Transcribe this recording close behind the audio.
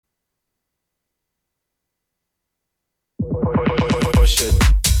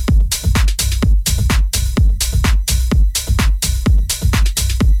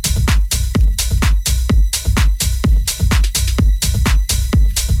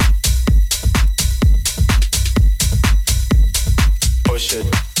push it.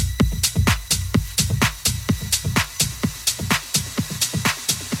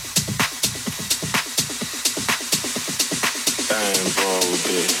 Lambo,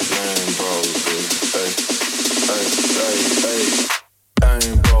 bitch, Lambo, bitch, hey, hey, hey, hey.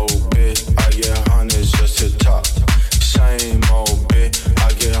 Lambo, bitch, I get hundreds just to talk. Same old bitch,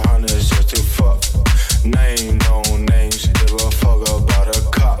 I get hundreds just to fuck. Name no names, give a fuck about a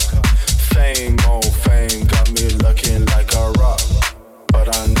cock. Fame on fame, got me looking like a rock.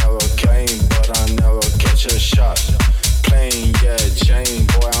 But I never came, but I never catch a shot. Plain, yeah, Jane,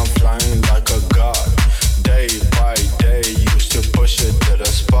 boy, I'm flying like a god. Day by day, used to push it to the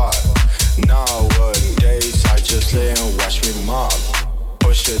spot. Nowadays, I just lay and watch me mob.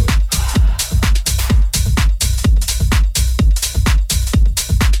 Push it.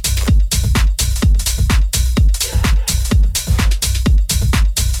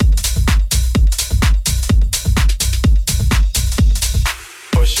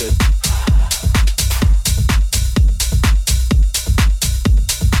 Push it.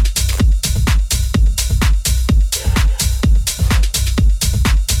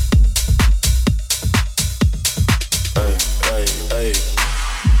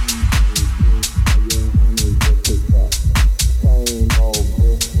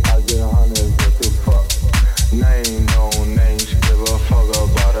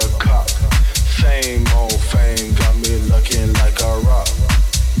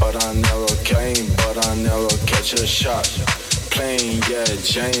 Shot. Plain, yeah,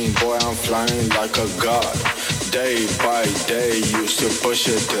 Jane, boy, I'm flying like a god. Day by day, used to push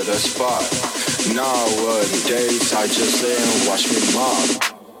it to the spot. Nowadays, I just lay and watch me mob.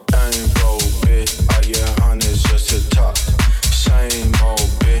 Ain't go bitch, I get hundreds just to talk. Same old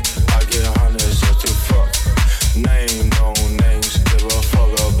bitch, I get hundreds just to fuck. Name no names, give a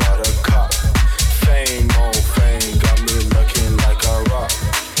fuck about a cop. Fame on fame, got me looking like a rock.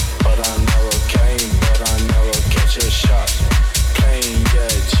 But I never came, but I never catch a shot. Plain, yeah,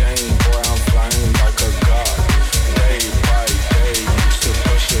 Jane, boy, I'm flying like a god. Day by day, used to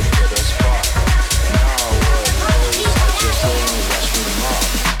push it to the spot. Nowadays, I just lay and watch me mob.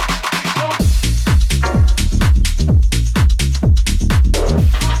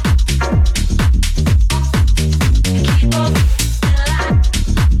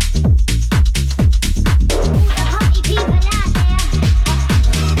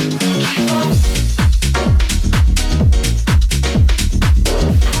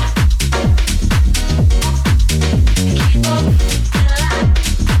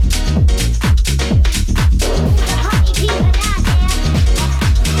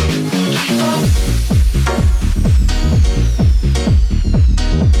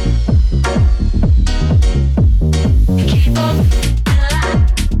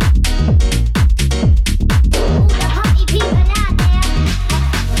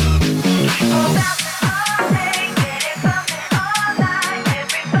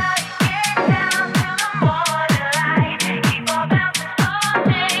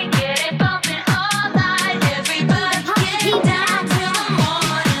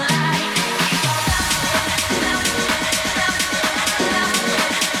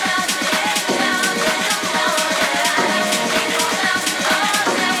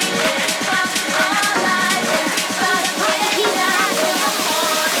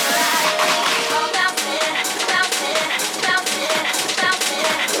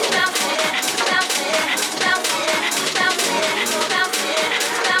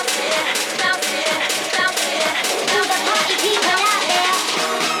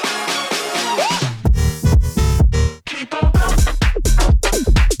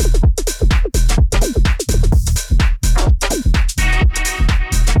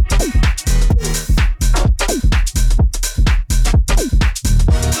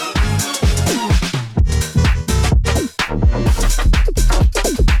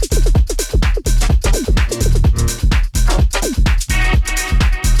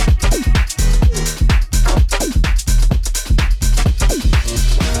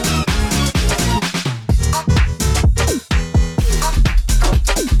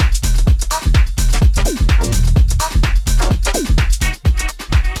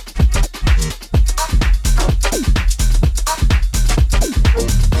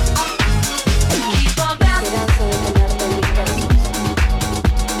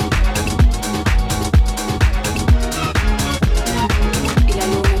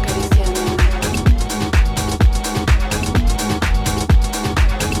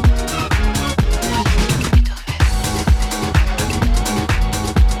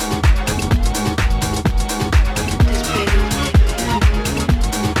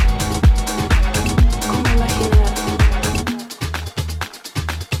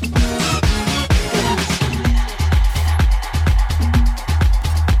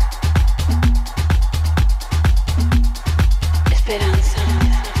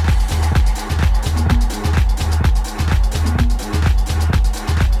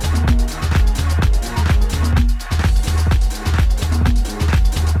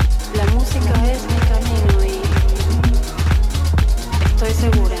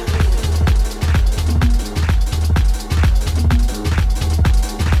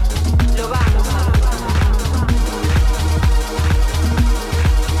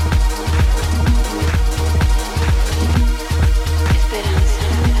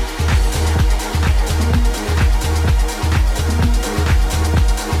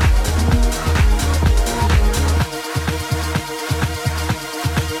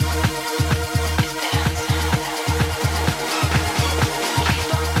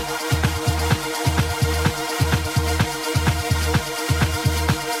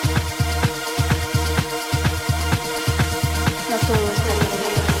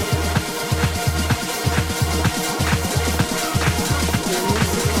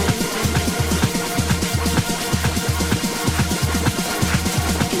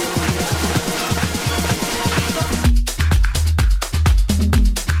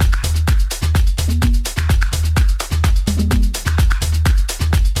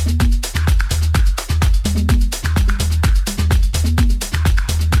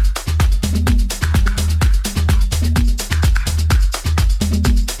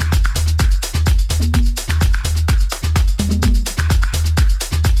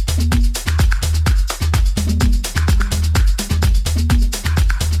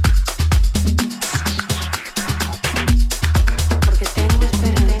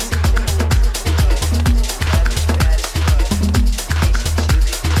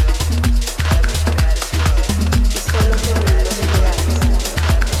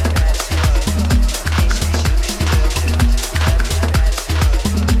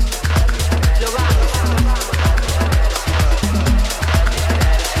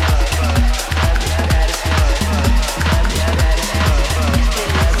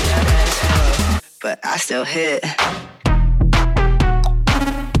 still hit.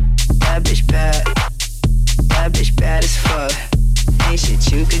 That bitch bad. That bitch bad as fuck. Ain't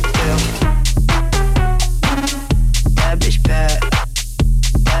shit you could do. That bitch bad.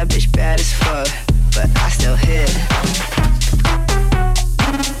 That bitch bad as fuck. But I still hit.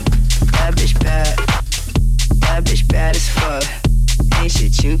 That bitch bad. That bitch bad as fuck. Ain't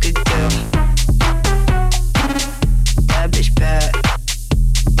shit you could do. That bitch bad.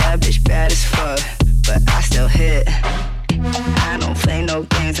 That bitch bad as fuck. But I still hit. I don't play no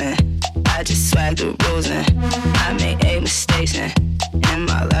games and I just swag the rules and I made 8 mistakes and in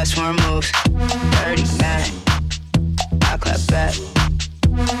my last 4 moves, dirty Mac, I clap back.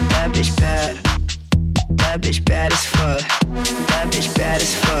 That bitch bad. That bitch bad as fuck. That bitch bad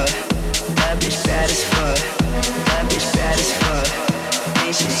as fuck. That bitch bad as fuck. That bitch bad as fuck.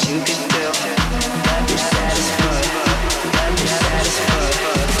 Ain't shit you could do. That bitch bad as fuck. That bitch bad as fuck.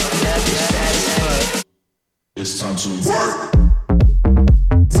 That bitch bad as fuck. It's time to work.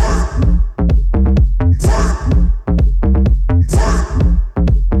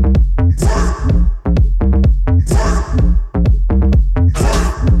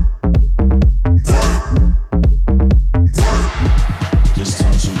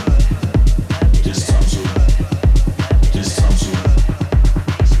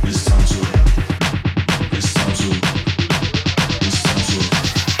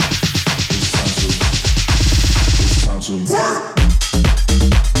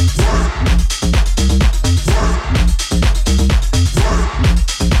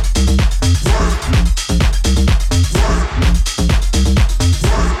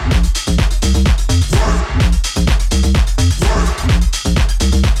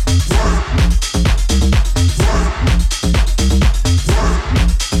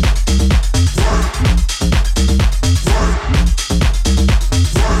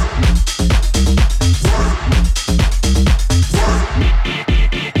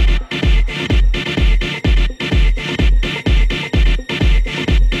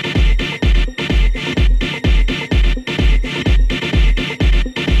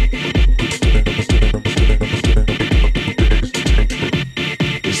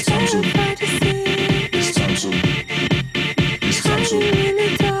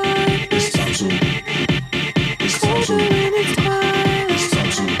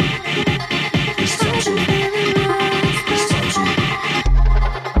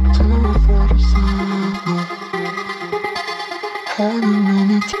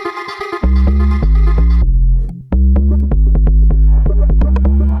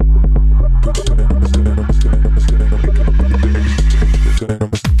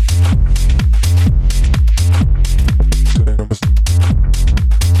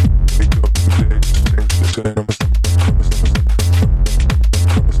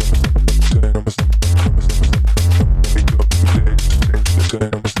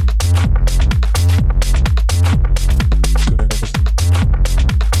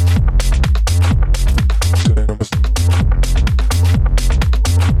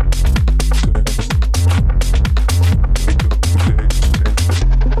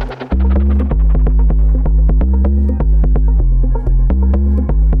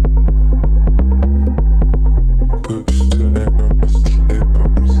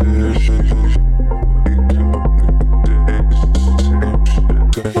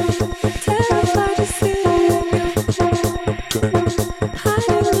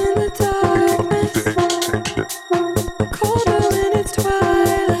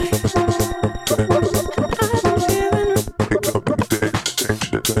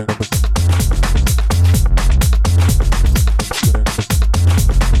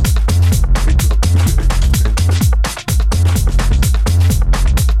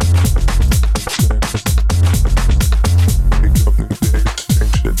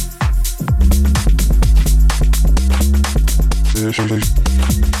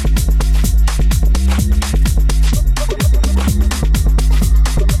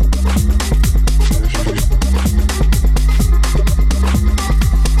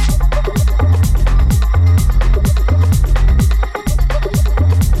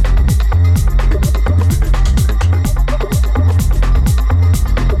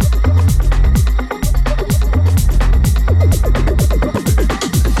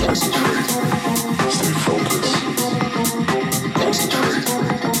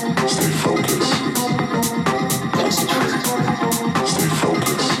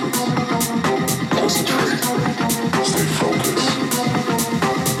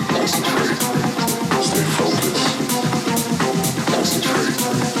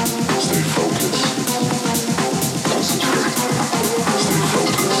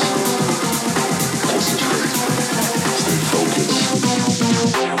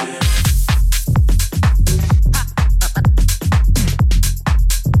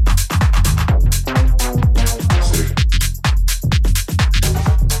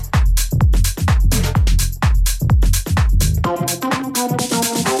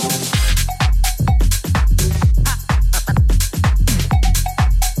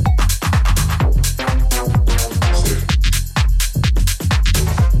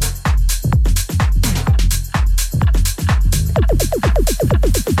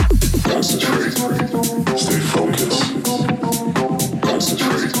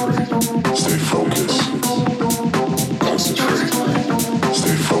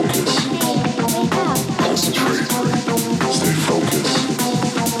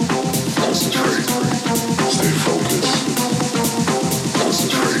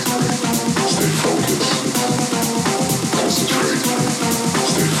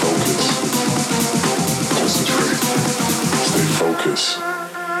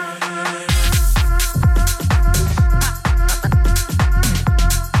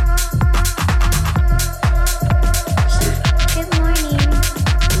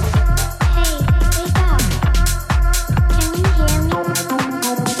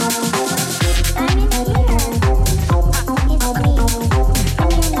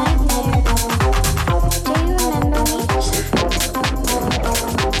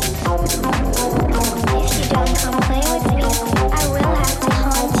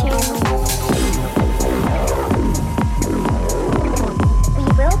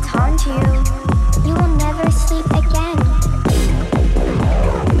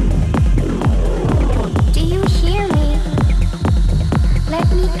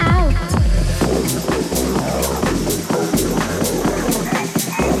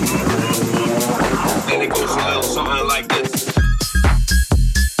 like this.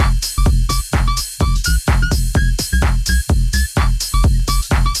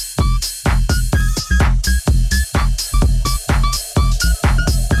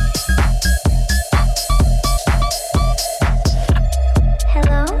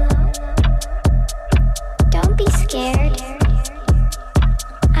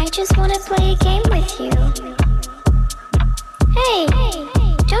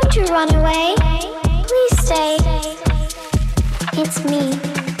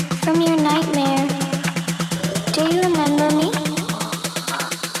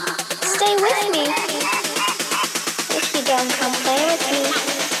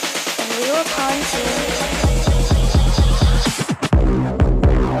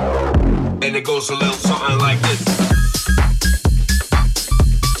 And it goes a little something like this.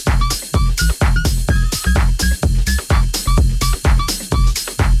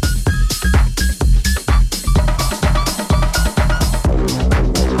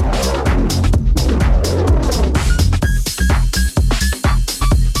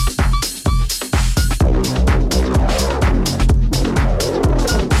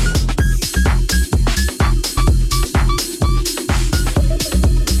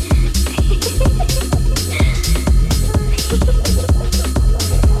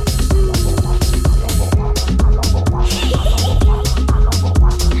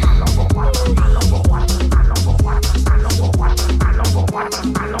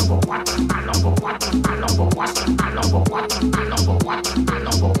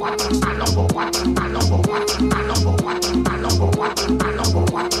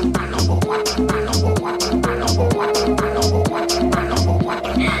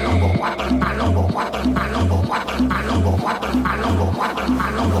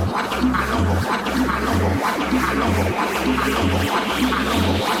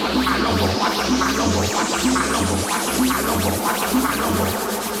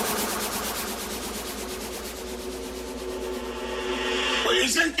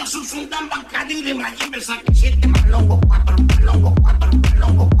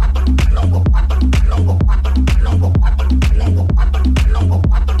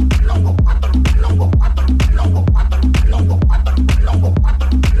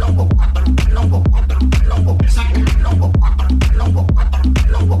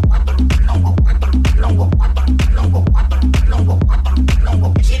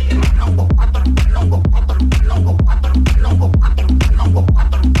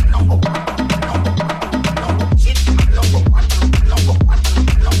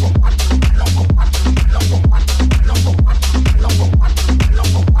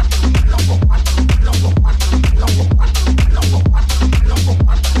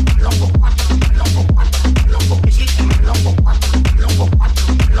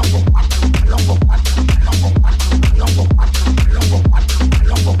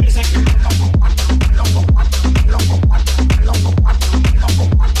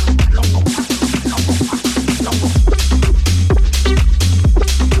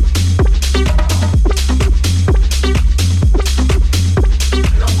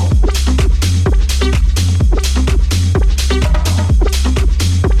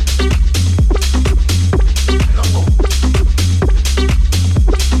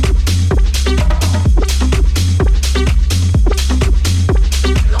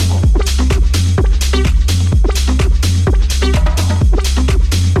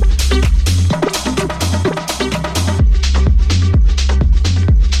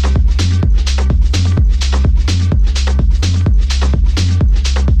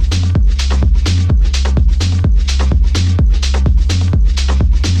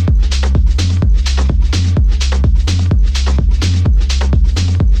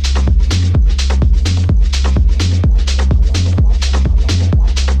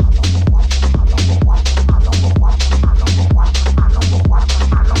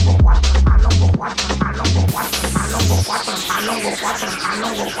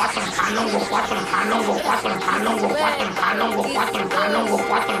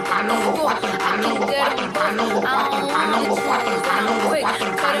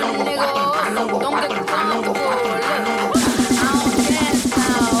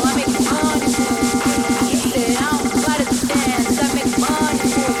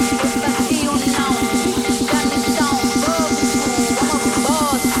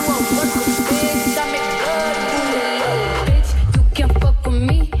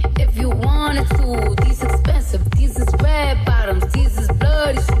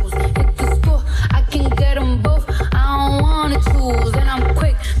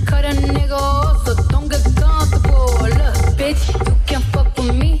 Cut a nigga off, so don't get comfortable.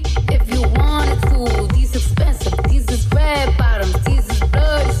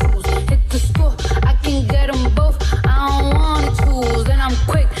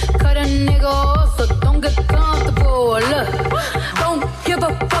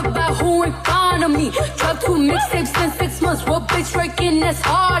 fuck about who in front of me. Dropped 2 mixtapes in 6 months. What bitch working as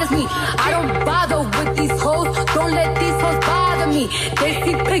hard as me? I don't bother with these hoes. Don't let these hoes bother me. They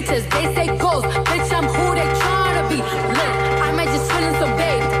see pictures, they say goals. Bitch, I'm who they tryna be. Look, I might just feelin' some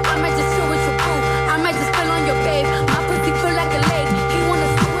babe. I might just chill with your boo. I might just spill on your babe. My pussy feel like a lake. He wanna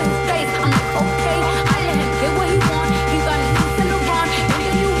sit with his face. I'm like, okay. I let him get what he want. He got his loose in the run. And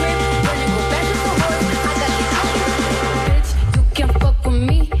then you rip. Then it go back to the horse. I got these bitch, you can fuck with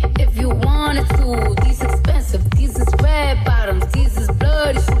me if you wanted to. These expensive, these is red bottoms, these is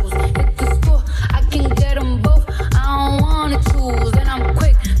bloody shoes. Hit the store, I can get them both. I don't wanna choose. And I'm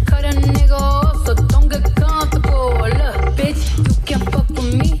quick, cut a nigga off.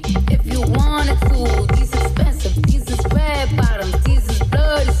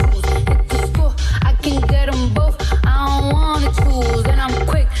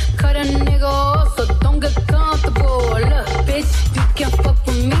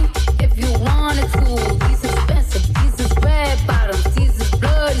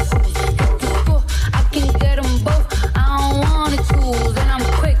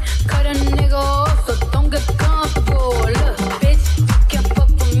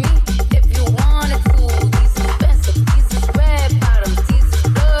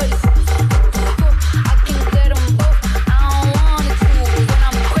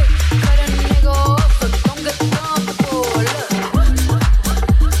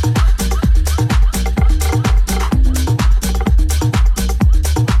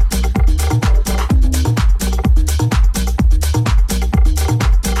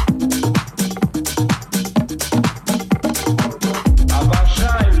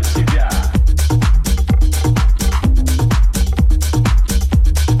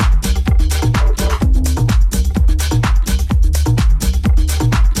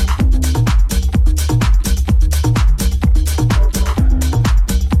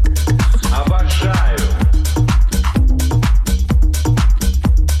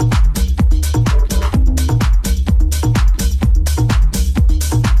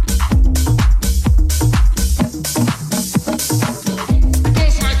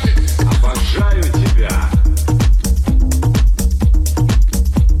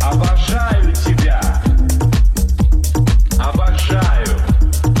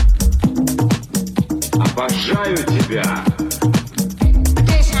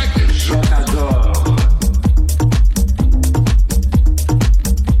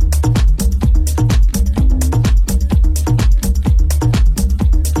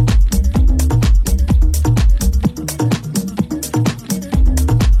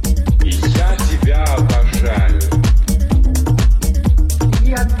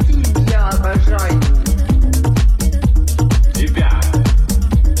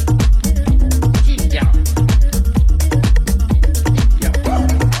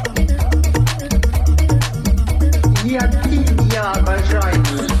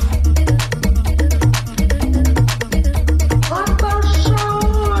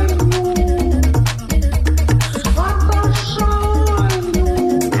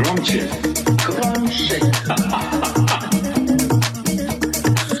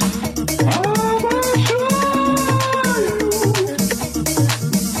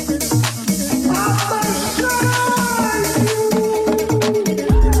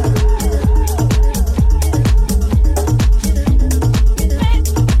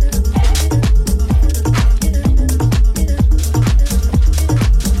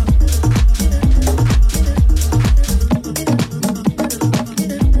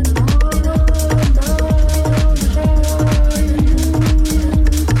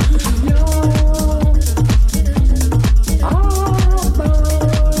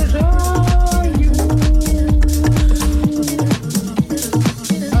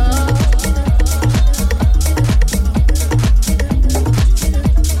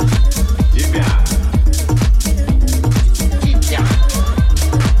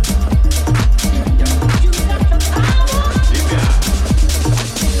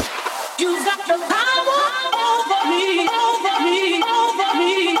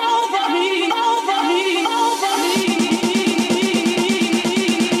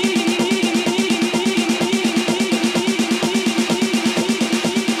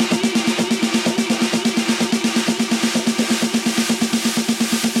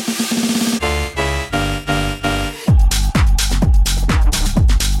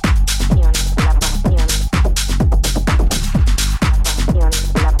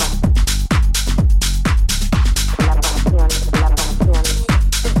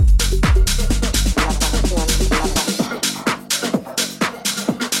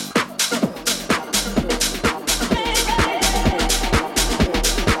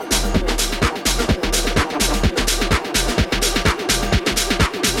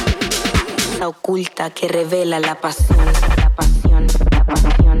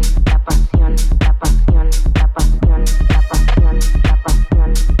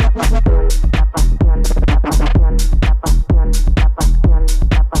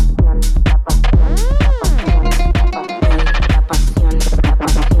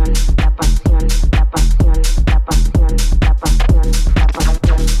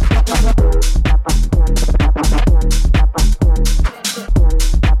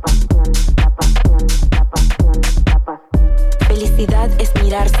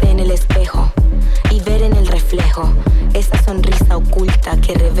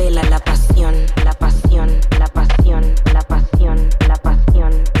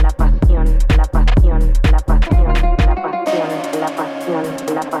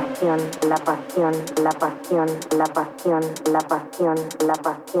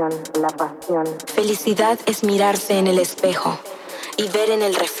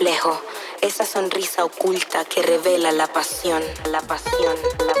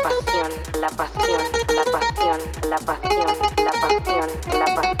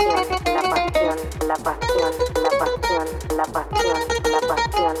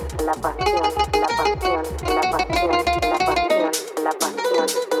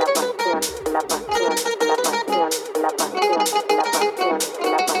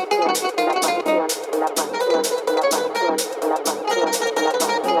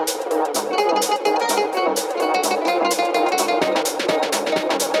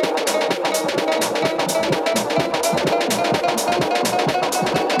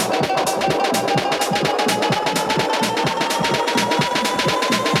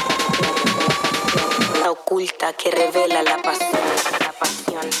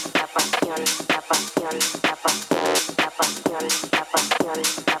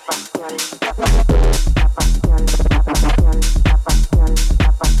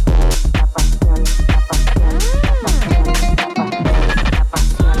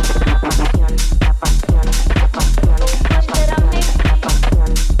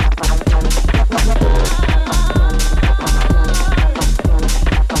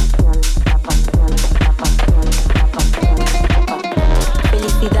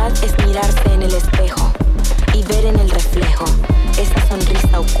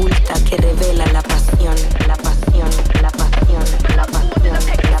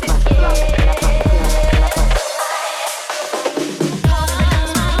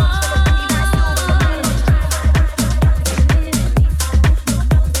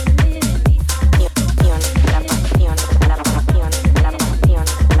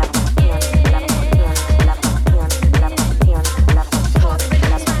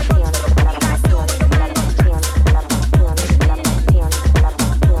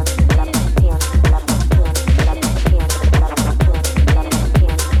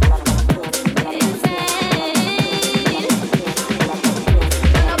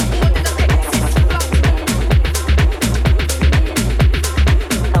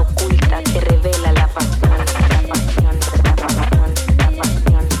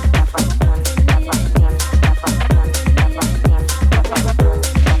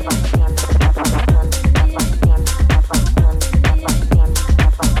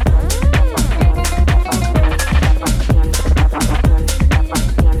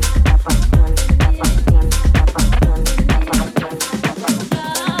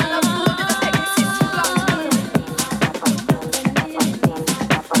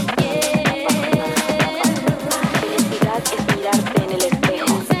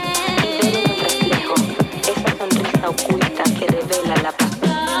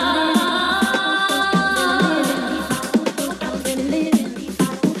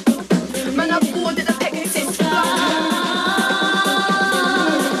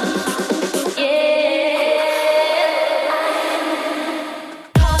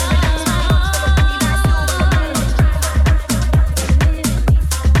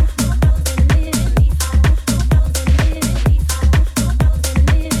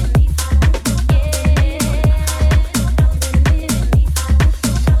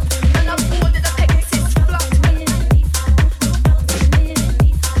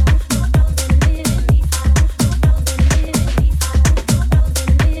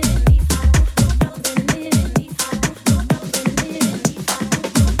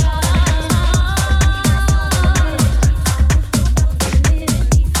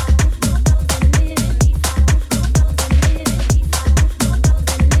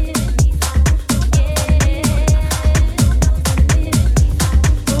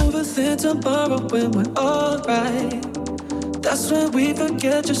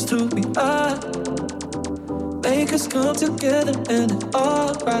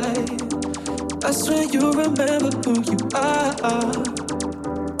 I swear you remember who you are.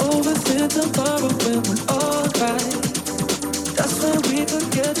 Overthink tomorrow when we're alright. That's when we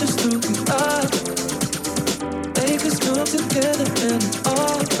forget just who we are. Make us come together and it's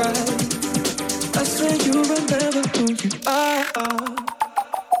alright. I swear you remember who you are.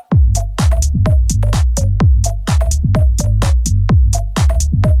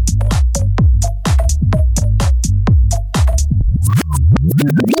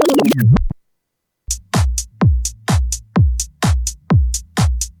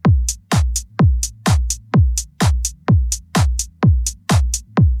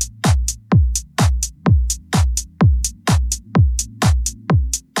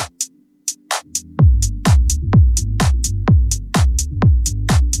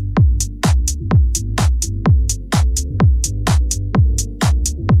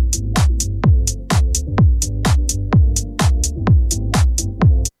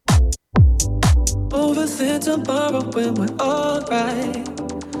 Tomorrow when we're alright.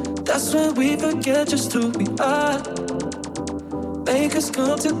 That's when we forget just who we are. Make us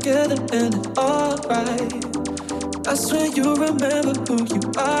come together and it's alright. I swear you remember who you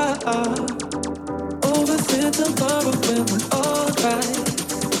are. Overthink tomorrow when we're alright.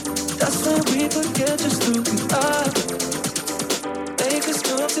 That's when we forget just who we are. Make us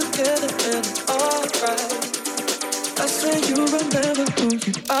come together and it's alright. I swear you remember who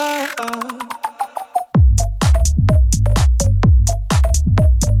you are.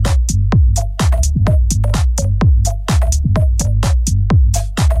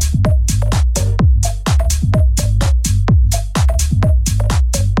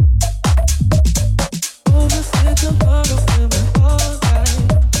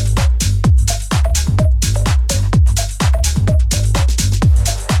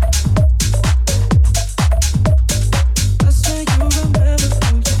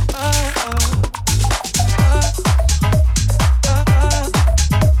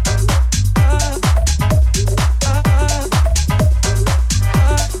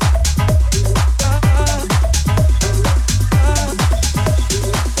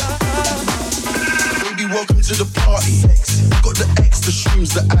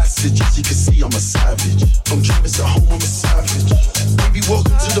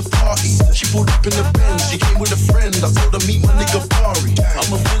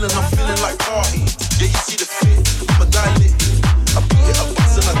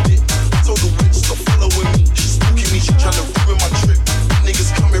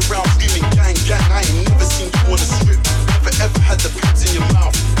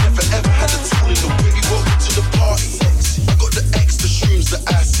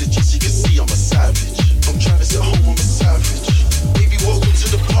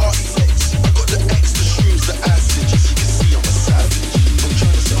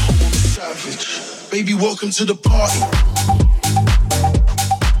 Welcome to the party.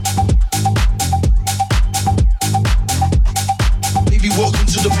 Baby, welcome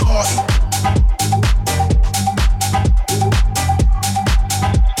to the party.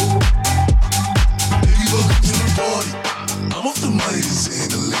 Baby, welcome to the party. I'm off the money, this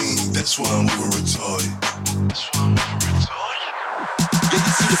ain't the lean. That's why I'm over retarded. Yeah,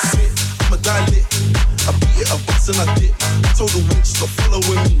 you see the fit, I'm a dilate. I beat it, I bust and I dip. I told the witch, stop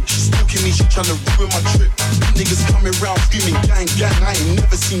following me. She stalking me, she tryna ruin my trip. Niggas coming round screaming gang, gang. I ain't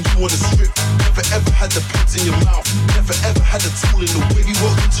never seen you on a strip. Never ever had the pins in your mouth. Never ever had a tool in the baby.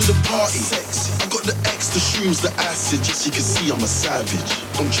 Welcome to the party. Sexy. I got the X, the shrooms, the acid. Just so you can see I'm a savage.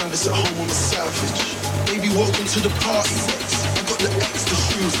 I'm trying to sit home, I'm a savage. Baby, welcome to the party. Sexy. I got the X, the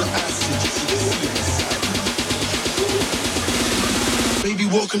shrooms, the acid. Just so you can see I'm a savage. Baby,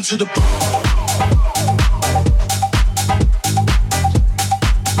 welcome to the party.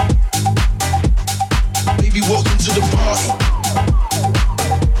 Welcome to the party.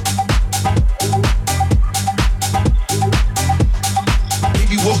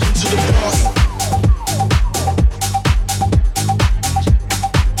 Baby, welcome to the party.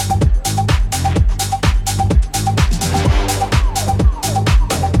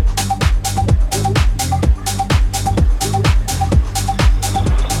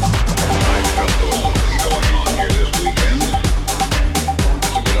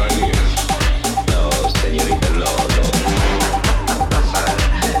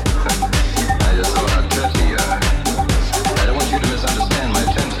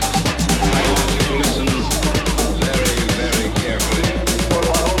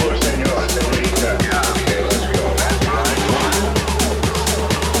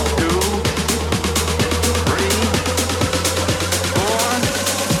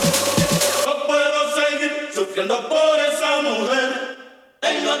 Sufriendo por esa mujer,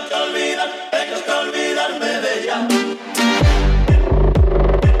 tengo que olvidar.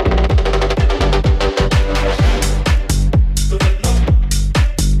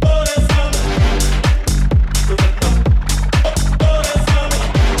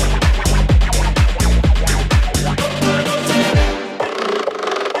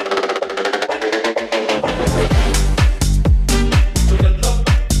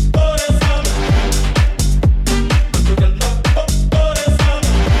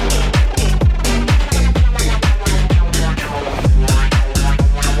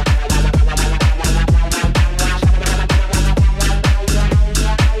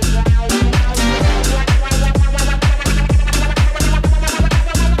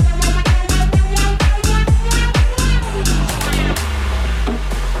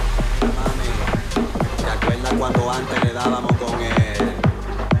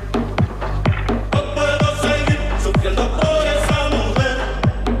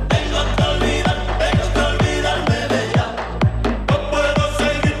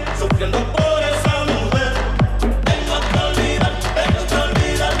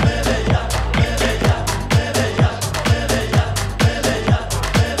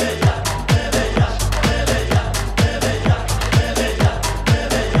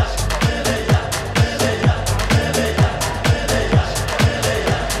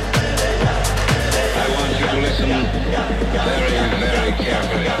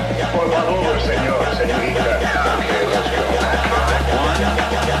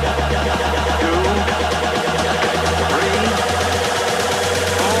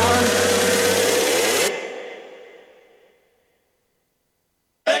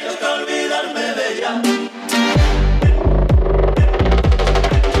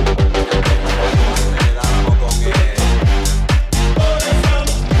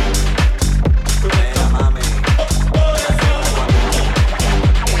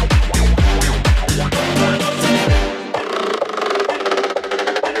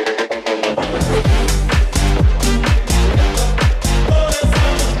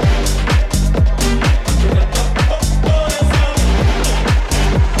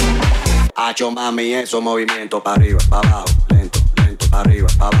 Mami, eso movimiento para arriba, para abajo, lento, lento, para arriba,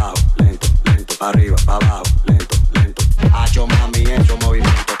 para abajo, lento, lento, para arriba, para abajo, lento, lento. Hacho mami, eso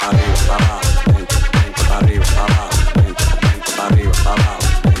movimiento para arriba, para abajo, lento, lento, para arriba, para abajo, lento, lento, para arriba, para abajo,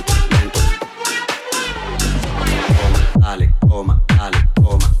 lento, lento. Dale, toma, dale,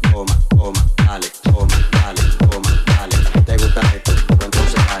 toma, toma, toma, dale, toma, dale, toma, dale. ¿Te gusta esto? Pues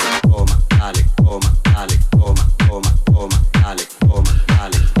entonces dale, toma, dale, toma, dale, toma, toma, toma, dale, toma,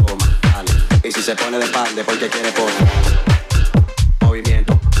 dale, toma, dale. Y si se pone de espalda porque quiere pot,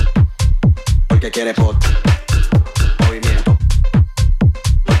 movimiento, porque quiere pot, movimiento,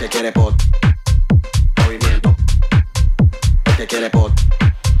 porque quiere pot, movimiento, porque quiere pot,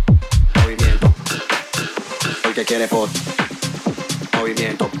 movimiento, porque quiere pot,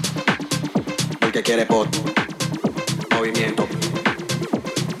 movimiento, porque quiere pot, movimiento,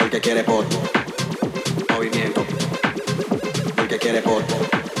 porque quiere pot, movimiento, porque quiere pot.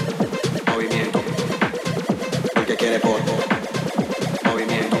 Movimiento, porque quiere pot,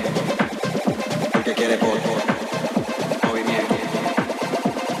 movimiento, porque quiere pot, movimiento,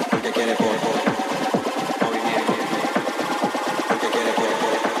 porque quiere pot, movimiento, porque quiere pot,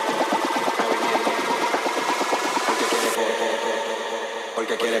 movimiento, porque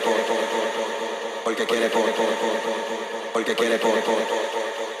quiere pot, porque quiere pot,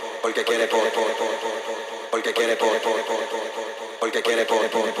 porque quiere pot, porque quiere pot, porque quiere pot,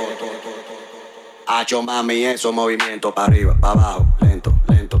 porque quiere pot, Hacho mami, eso movimiento para arriba, para abajo, lento,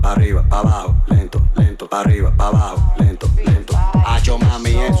 lento, para arriba, para abajo, lento, lento, para arriba, para abajo, lento, lento. Hacho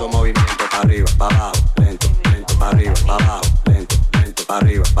mami, eso movimiento para arriba, para abajo, lento, lento, para arriba, para abajo, lento, lento, para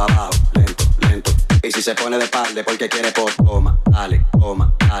arriba, para abajo, lento, lento. Y si se pone de espalda porque quiere pot, toma, dale,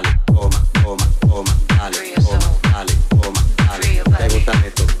 toma, dale, toma, toma, toma, dale, toma, dale, toma, dale. ¿Te gusta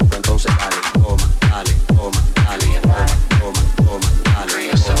esto? Pues entonces dale, toma, dale, toma, dale, toma, toma, toma, dale,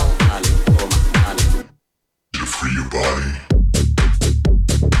 toma, dale, toma, dale. You free your body.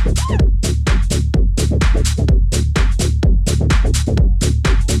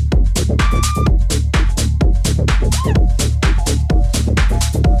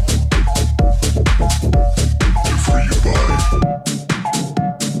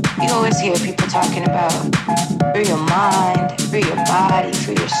 Hear people talking about free your mind, free your body,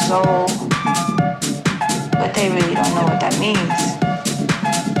 free your soul, but they really don't know what that means.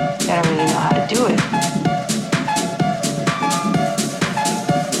 They don't really know how to do it.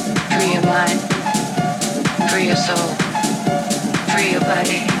 Free your mind, free your soul, free your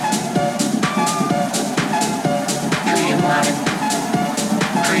body, free your mind,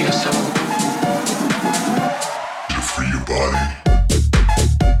 free your soul,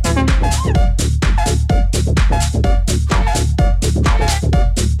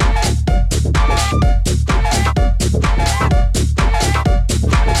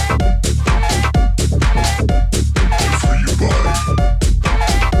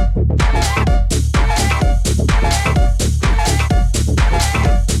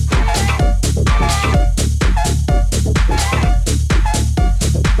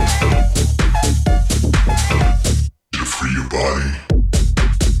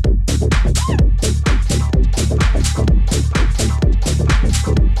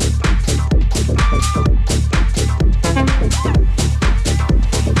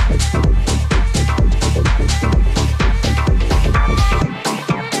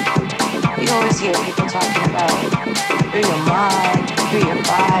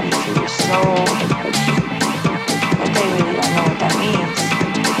 body, free your soul. But they really don't know what that means.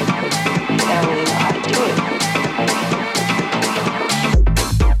 They don't really know how to do it.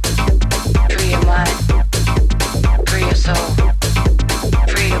 Free your mind, free your soul,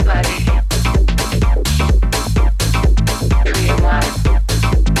 free your body. Free your mind,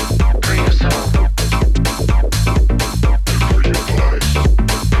 free your soul.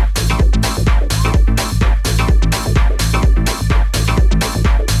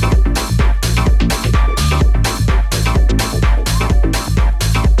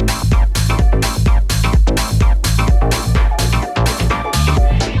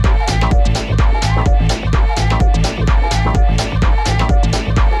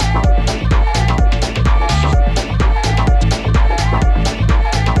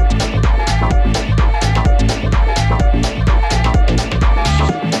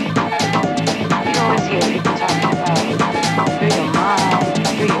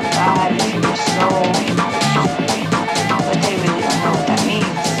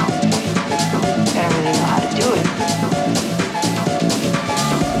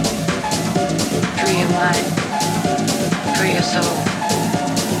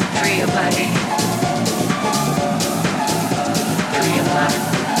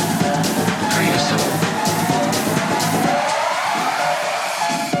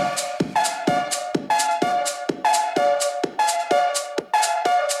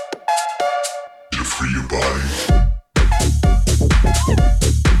 Free your body.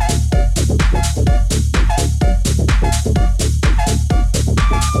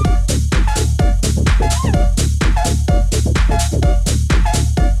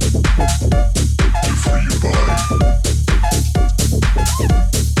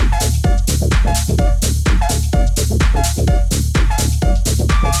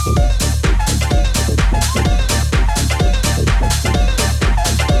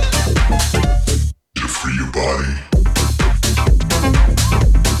 Free your body.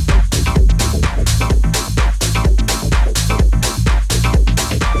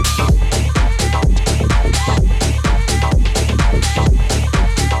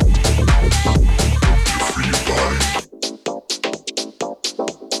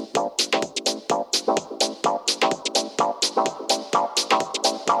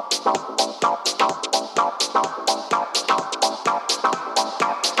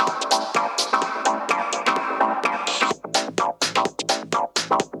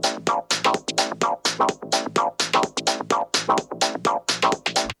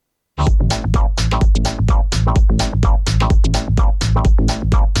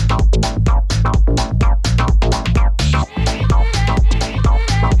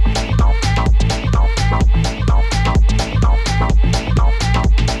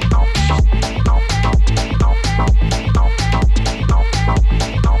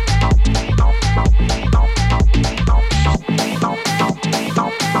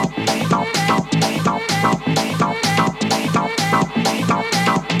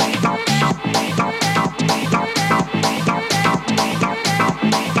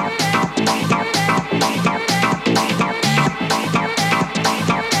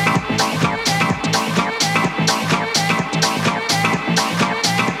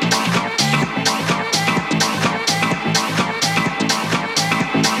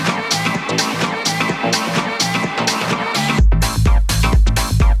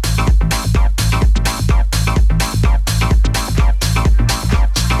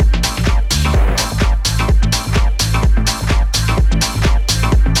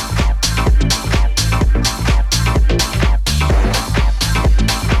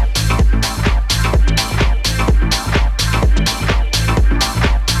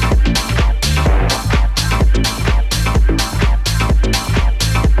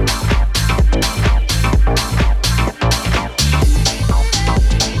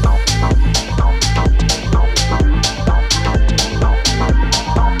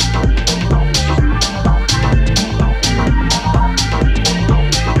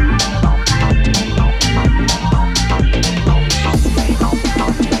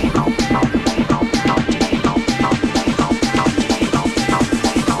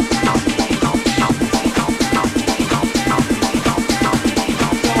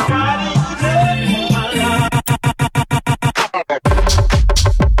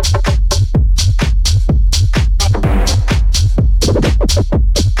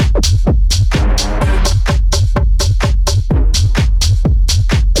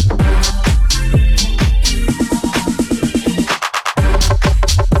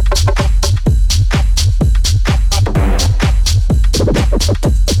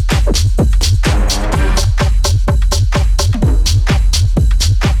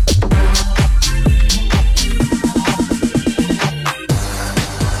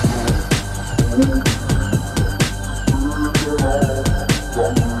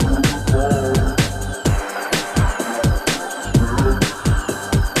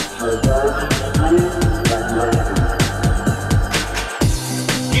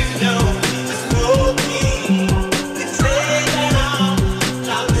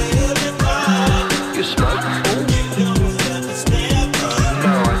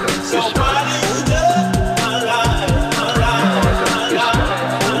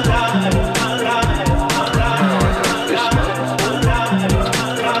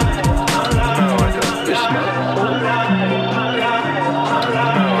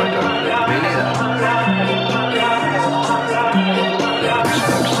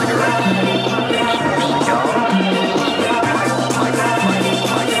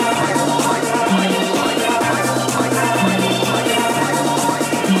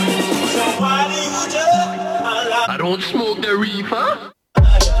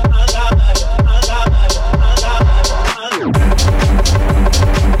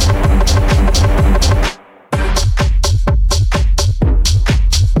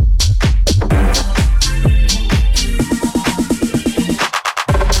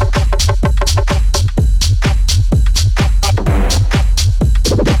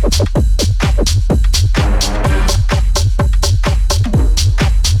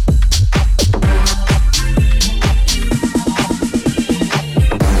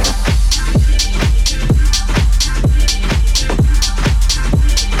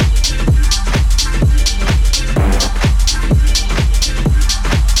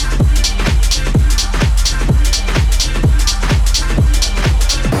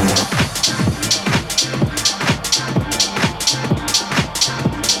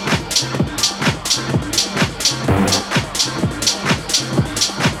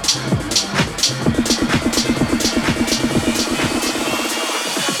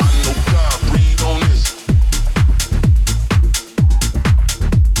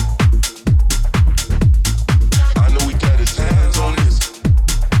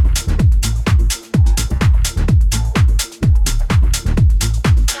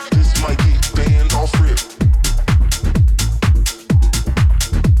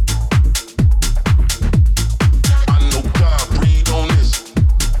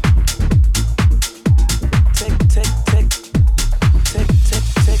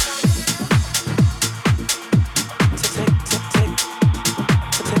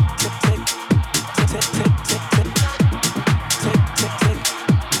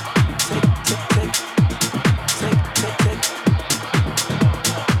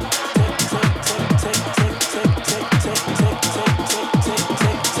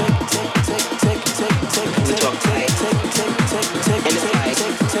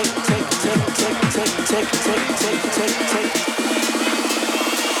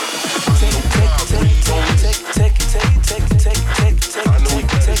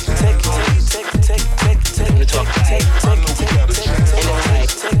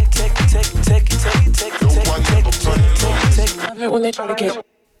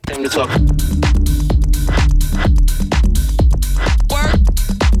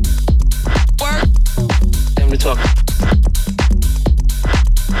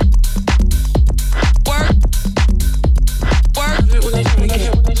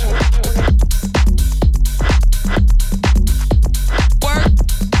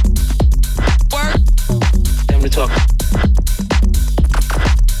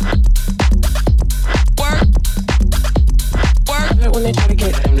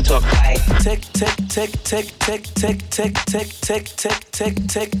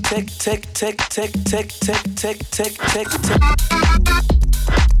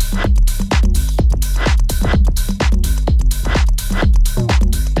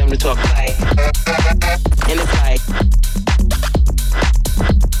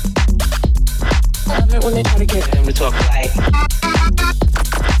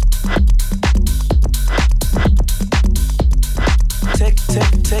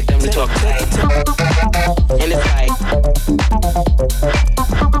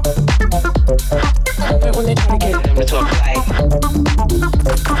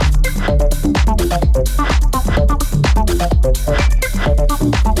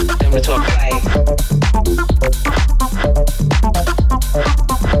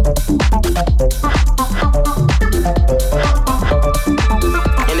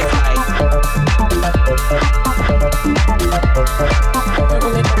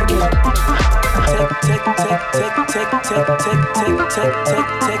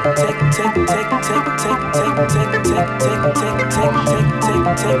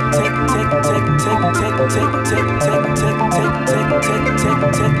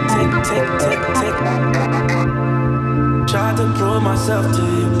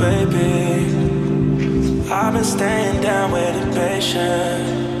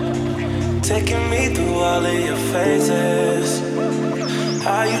 taking me through all of your phases.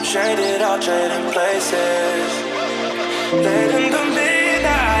 How you traded all trading places. Late in the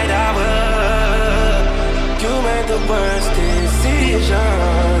midnight hour, you made the worst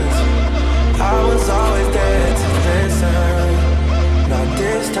decisions. I was always there to listen. Not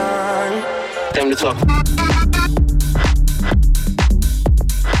this time. Time to talk.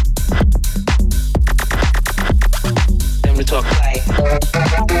 Time to talk.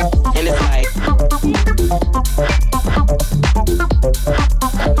 And it's like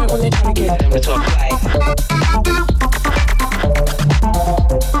when they try to get them to talk like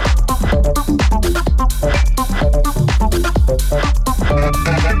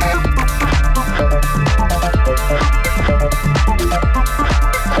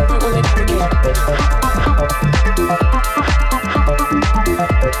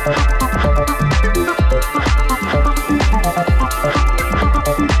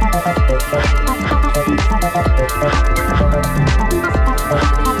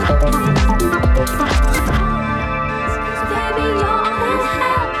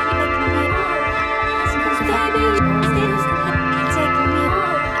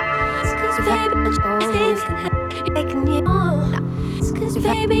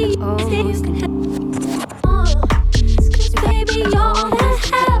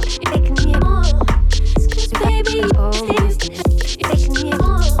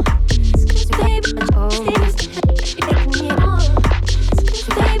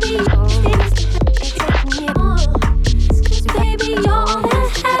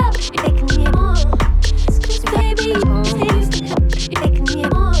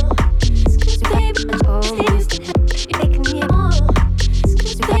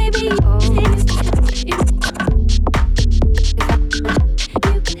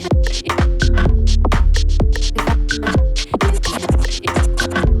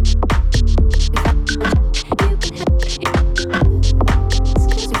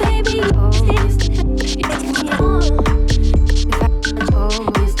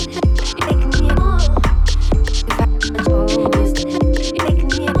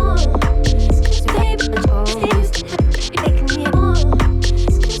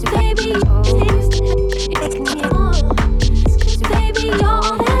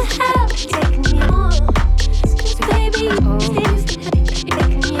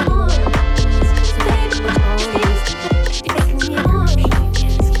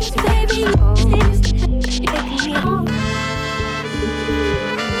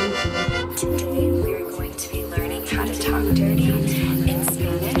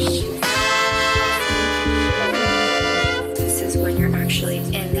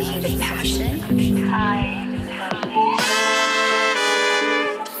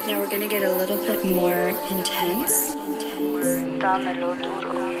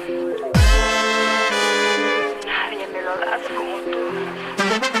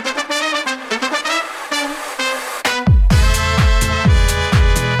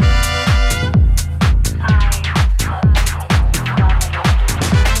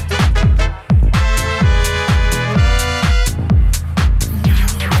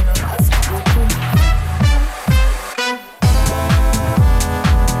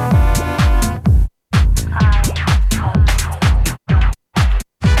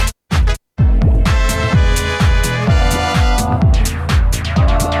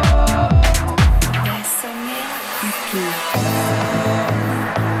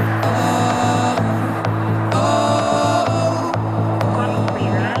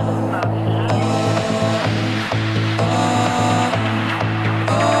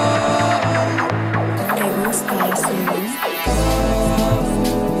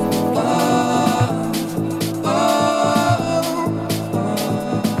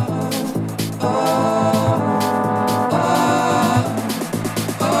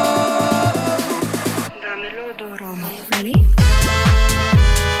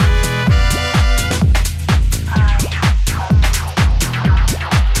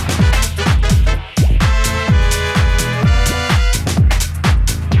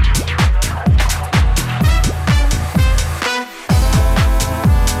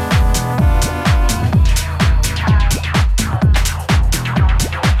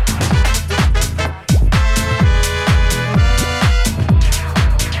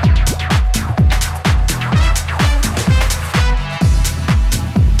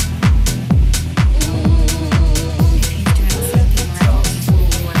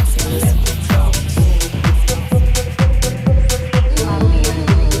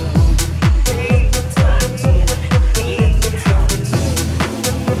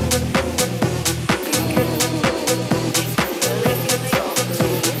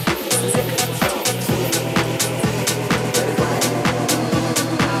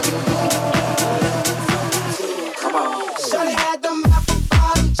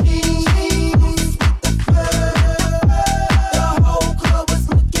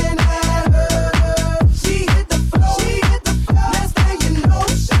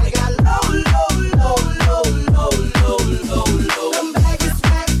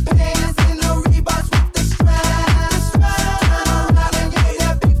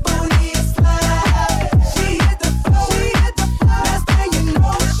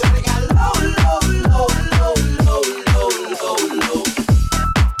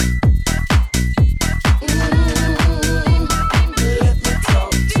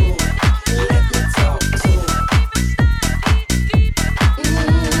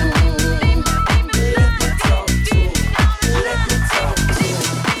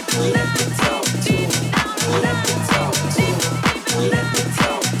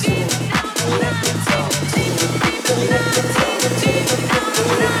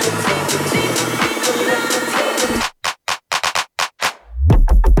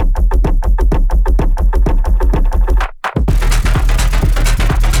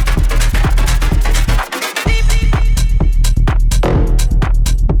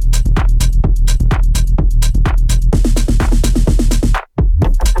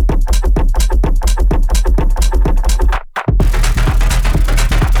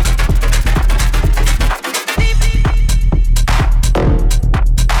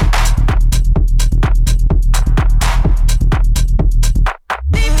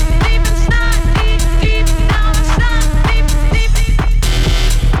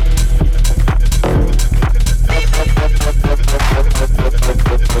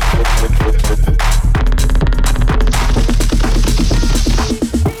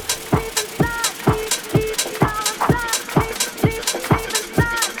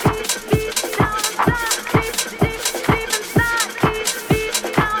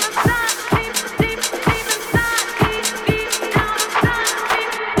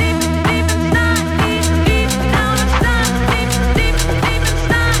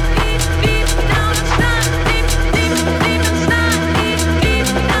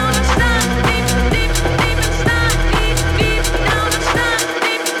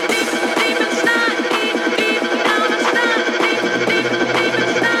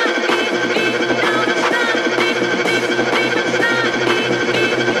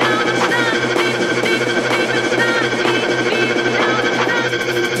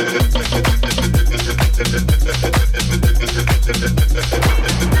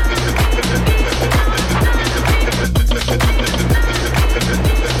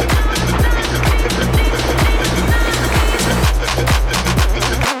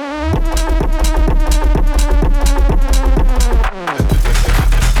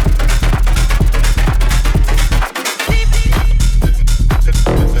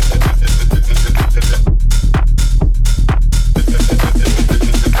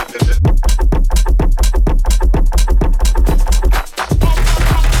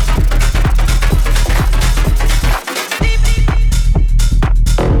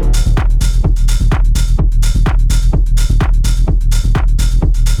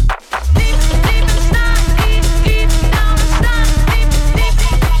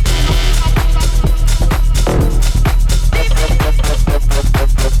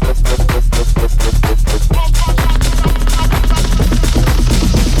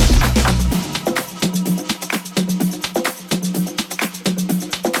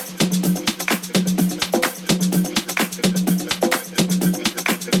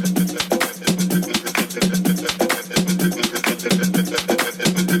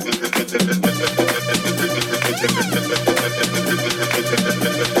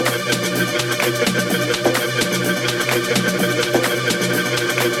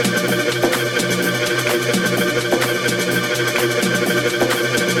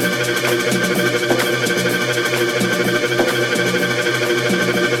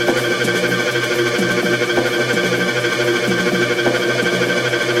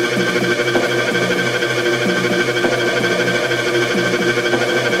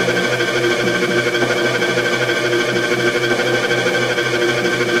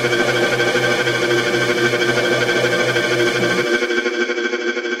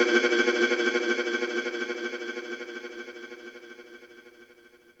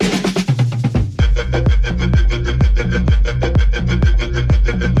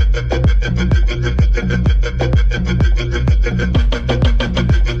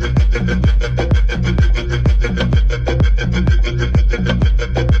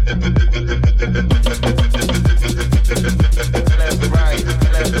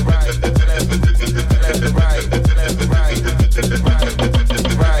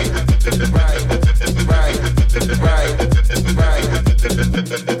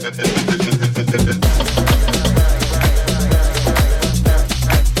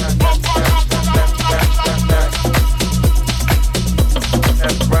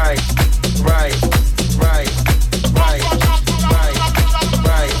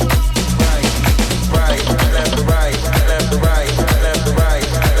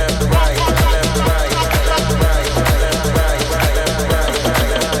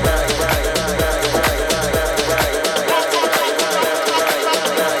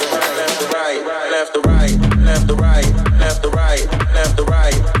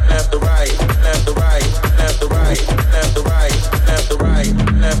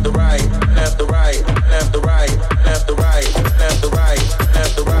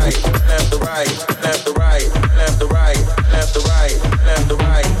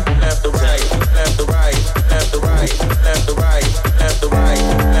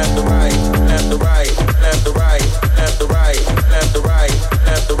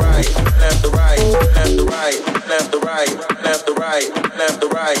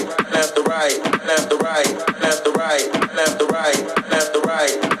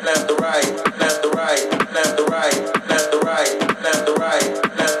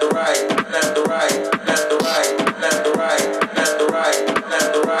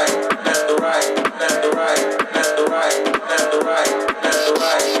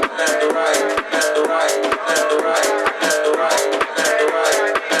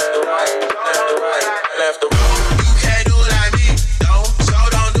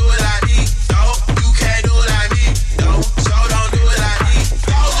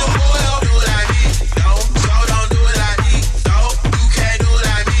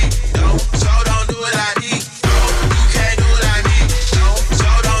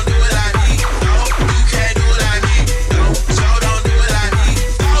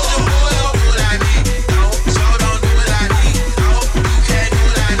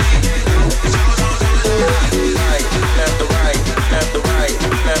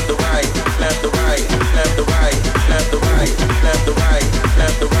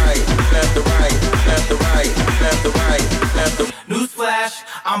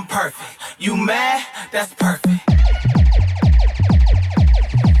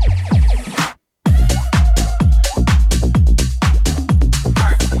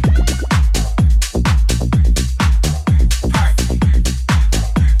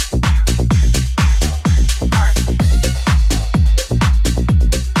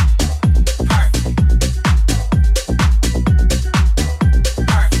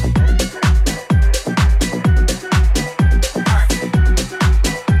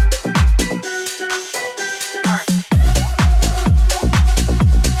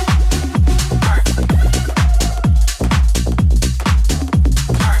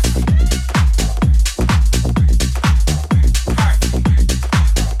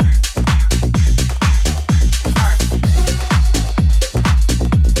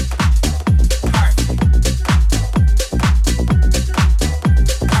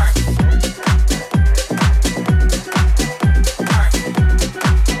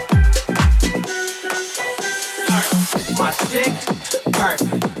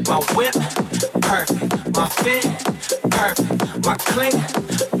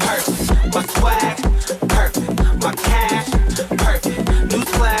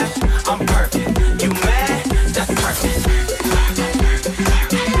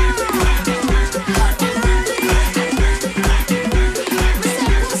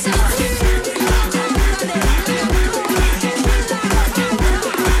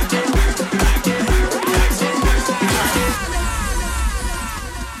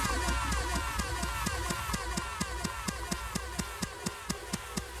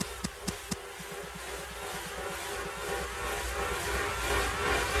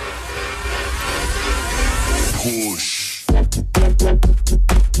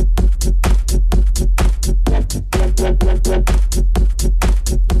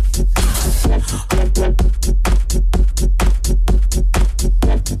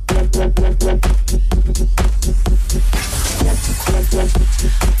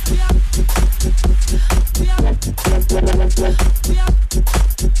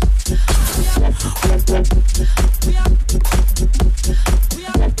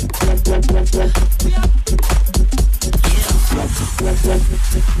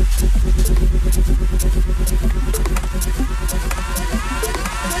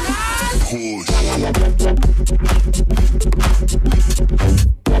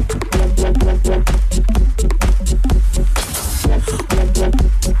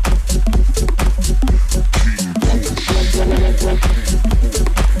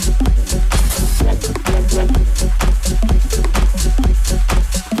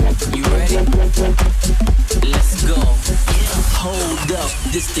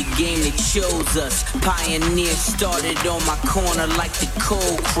Pioneer started on my corner like the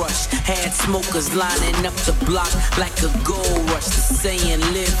cold crush. Had smokers lining up the block like a gold rush. The saying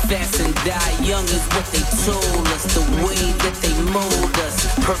live fast and die young is what they told us. The way that they mold us,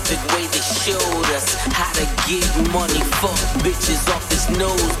 perfect way they showed us how to get money, fuck bitches off this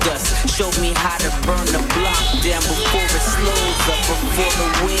nose dust. Showed me how to burn the block down before it slows up, before the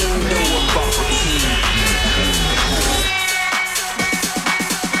window of opportunity.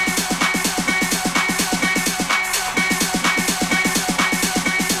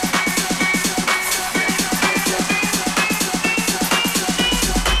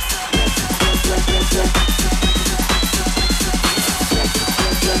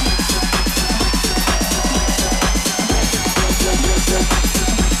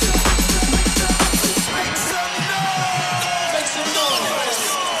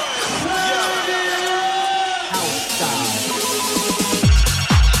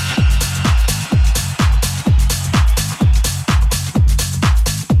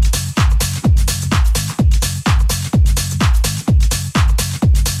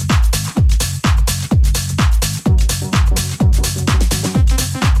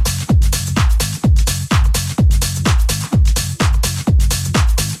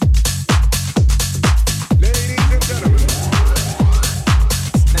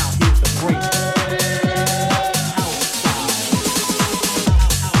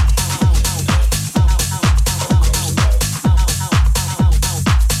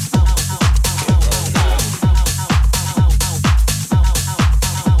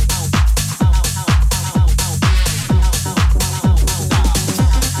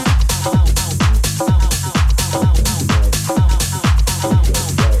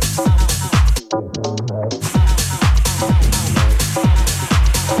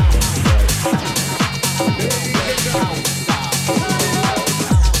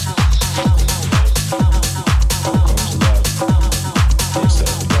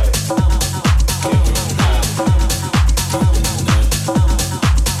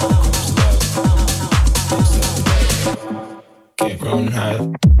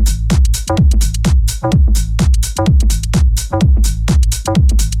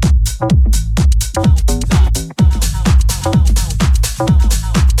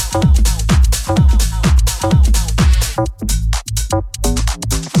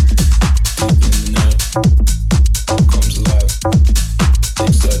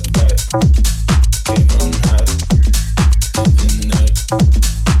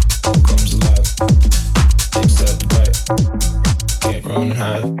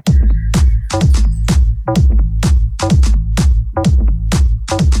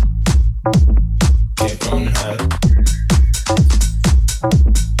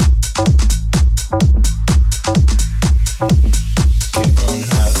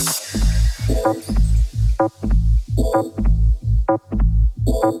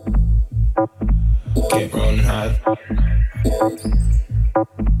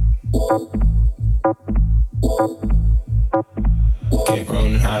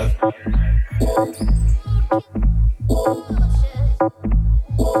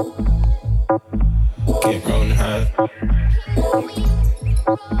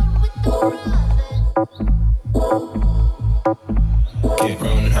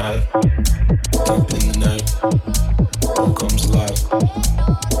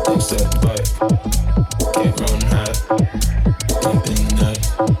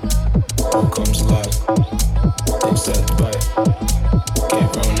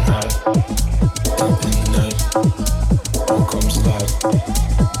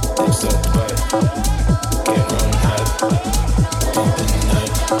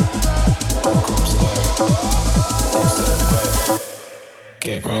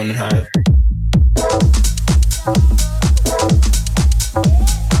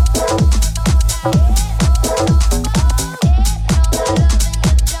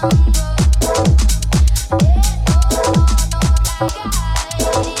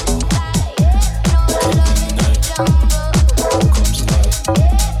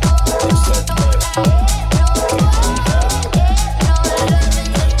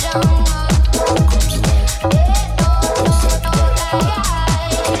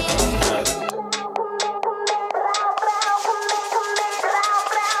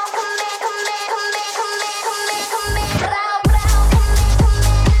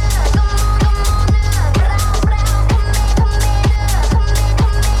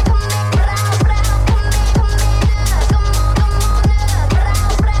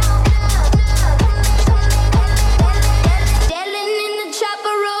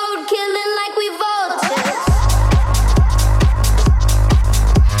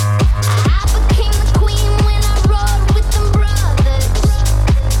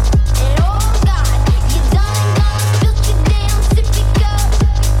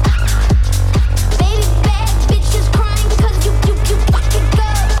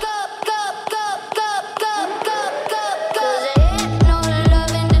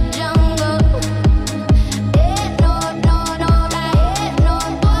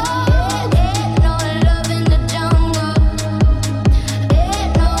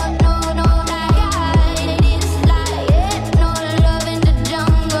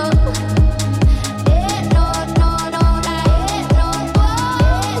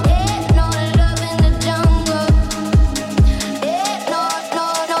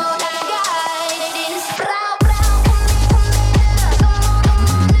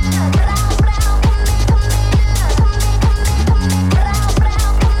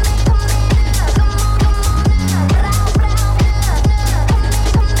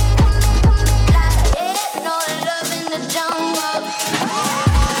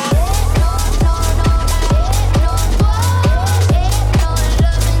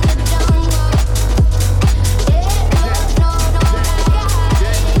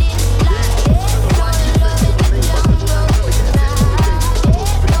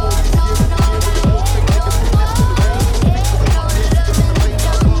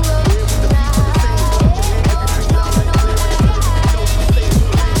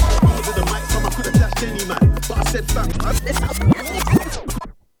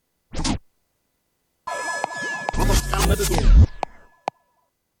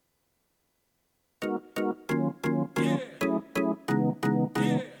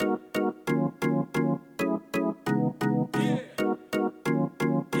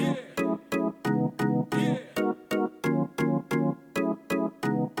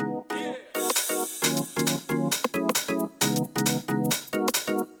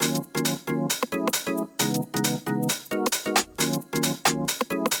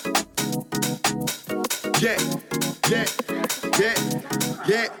 Yeah, yeah, yeah,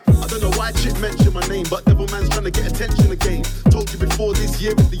 yeah. I don't know why Chip mentioned my name, but Devil Man's trying to get attention again. Told you before, this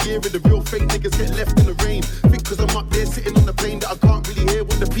year is the year of the real fake niggas get left in the rain. Think cause I'm up there sitting on the plane that I can't really hear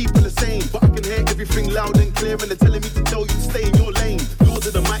what the people are saying, but I can hear everything loud and clear, and they're telling me to tell you to stay in your lane. Lord of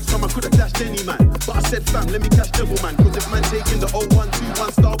the mic, time I could have dashed any man, but I said fam, let me catch Devil Man, cause if man taking the 0121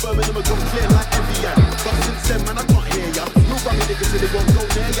 style Birmingham are gonna clear like every year. But since then man I can't hear ya. No rummy niggas say they won't go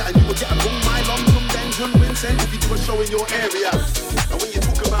near ya, and you will get a wrong mile long from Denton Vincent if you do a show in your area. And when you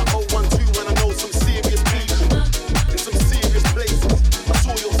talk about 012, I know some serious people in some serious places. I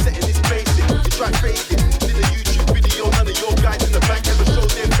saw your setting is basic. You try fake it. Did a YouTube video, none of your guys in the bank ever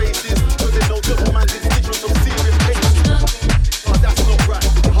showed their faces. Cause they know Devil Man did stitch on some serious cases. Oh, that's not right.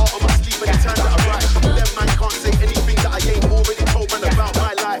 Heart on my sleeve anytime that I write. Them man can't say anything that I ain't already told man about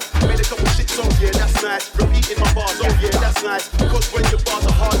my life. Made a couple shit songs, yeah, that's nice. Repeating my bars, oh yeah, that's nice. Because when your bars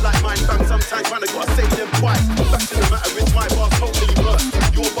are hard like mine, fam, sometimes man I gotta say them twice. Back to the matter is my bars totally work.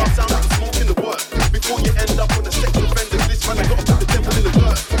 Your bar sound like smoking the work. Before you end up on the sex offenders list, man, I gotta put the devil in the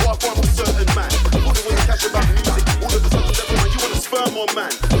dirt. What I want from certain man. All they wanna cash about music. All of a sudden, devil man, you wanna sperm on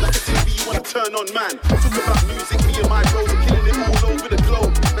man. Like a TV, you wanna turn on man. Talk about music, me and my bros are killing it all over the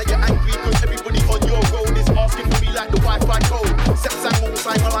globe. Now you're angry because everybody on your road is asking for me like the Wi-Fi code. Sex and all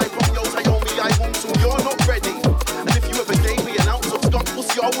time, I like from yo, Xiaomi, I won't, so you're not ready. And if you ever gave me an ounce of skunk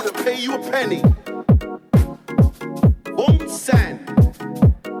pussy, I wouldn't pay you a penny. Boom, sand.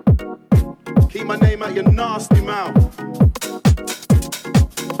 Keep my name out your nasty mouth.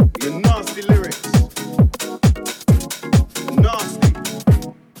 Your nasty lyrics. Nasty.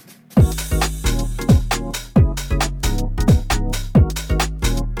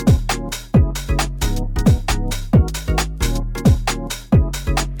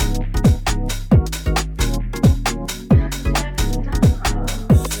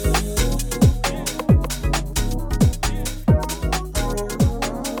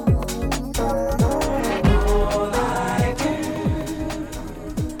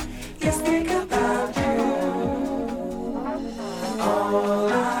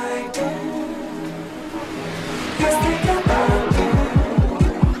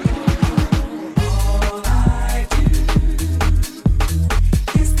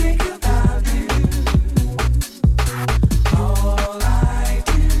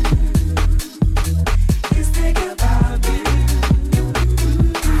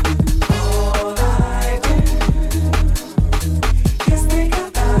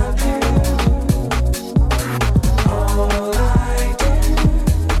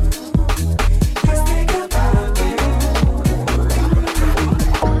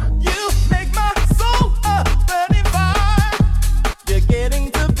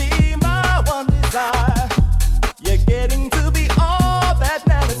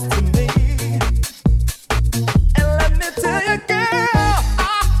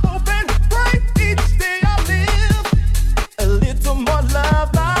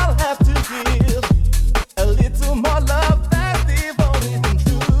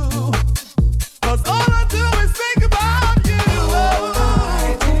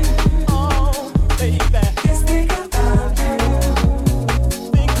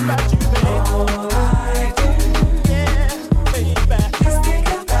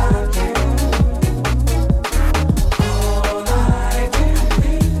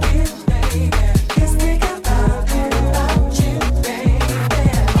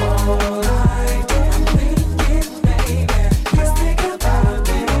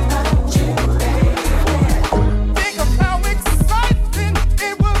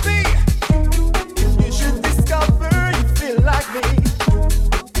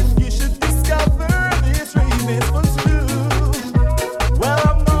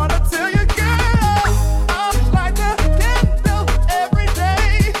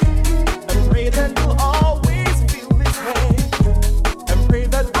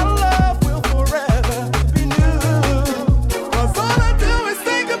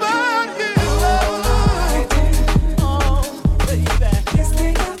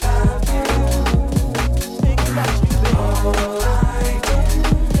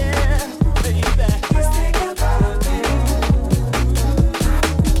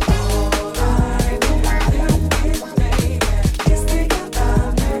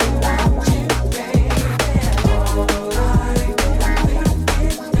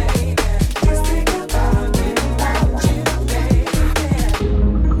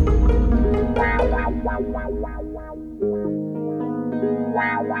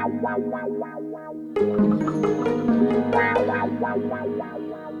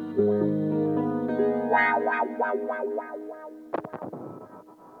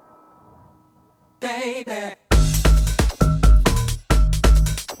 baby.